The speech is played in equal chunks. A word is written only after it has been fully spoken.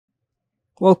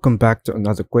Welcome back to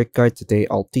another quick guide. Today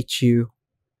I'll teach you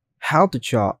how to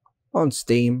chat on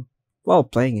Steam while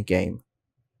playing a game.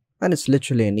 And it's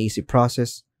literally an easy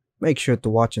process. Make sure to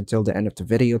watch until the end of the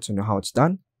video to know how it's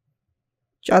done.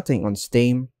 Chatting on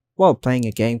Steam while playing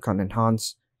a game can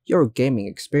enhance your gaming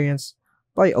experience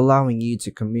by allowing you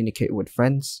to communicate with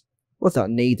friends without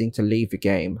needing to leave the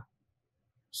game.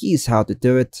 Here's how to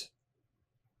do it.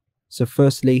 So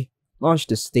firstly, launch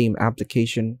the Steam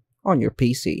application on your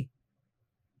PC.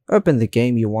 Open the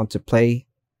game you want to play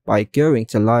by going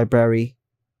to Library,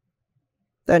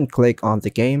 then click on the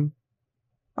game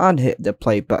and hit the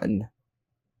play button.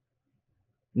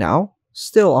 Now,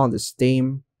 still on the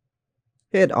Steam,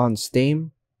 hit on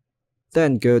Steam,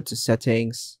 then go to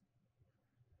Settings,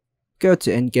 go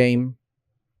to In-game,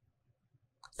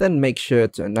 then make sure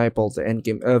to enable the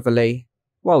in-game overlay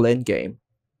while in-game.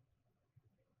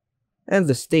 In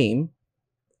the Steam,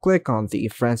 click on the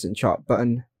Friends and Chat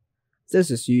button. This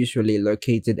is usually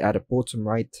located at the bottom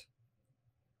right.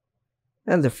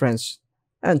 In the Friends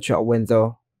and Chat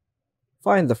window,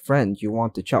 find the friend you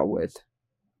want to chat with.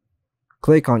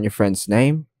 Click on your friend's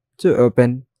name to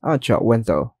open a chat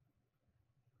window.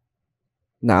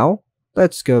 Now,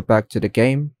 let's go back to the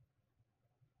game.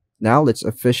 Now let's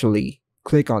officially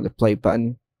click on the play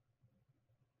button.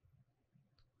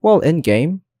 While in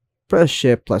game, press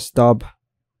Shift plus Tab.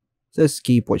 This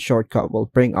keyboard shortcut will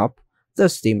bring up the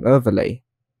Steam overlay.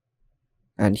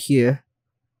 And here,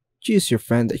 choose your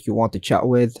friend that you want to chat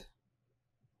with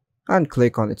and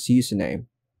click on its username.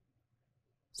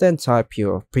 Then type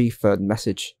your preferred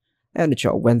message in the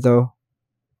chat window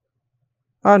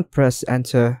and press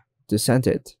enter to send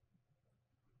it.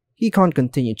 You can't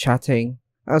continue chatting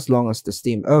as long as the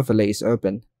Steam overlay is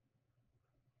open.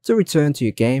 To return to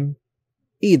your game,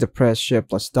 either press Shift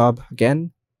plus Tab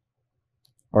again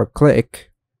or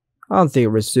click on the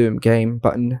Resume Game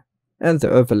button and the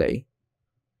overlay.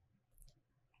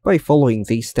 By following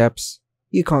these steps,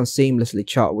 you can seamlessly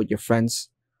chat with your friends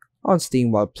on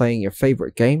Steam while playing your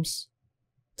favorite games.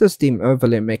 The Steam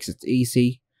overlay makes it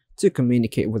easy to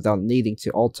communicate without needing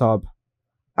to alt-tab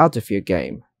out of your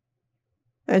game,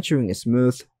 ensuring a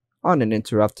smooth,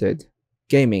 uninterrupted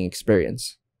gaming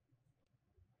experience.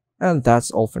 And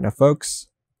that's all for now, folks.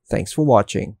 Thanks for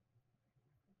watching.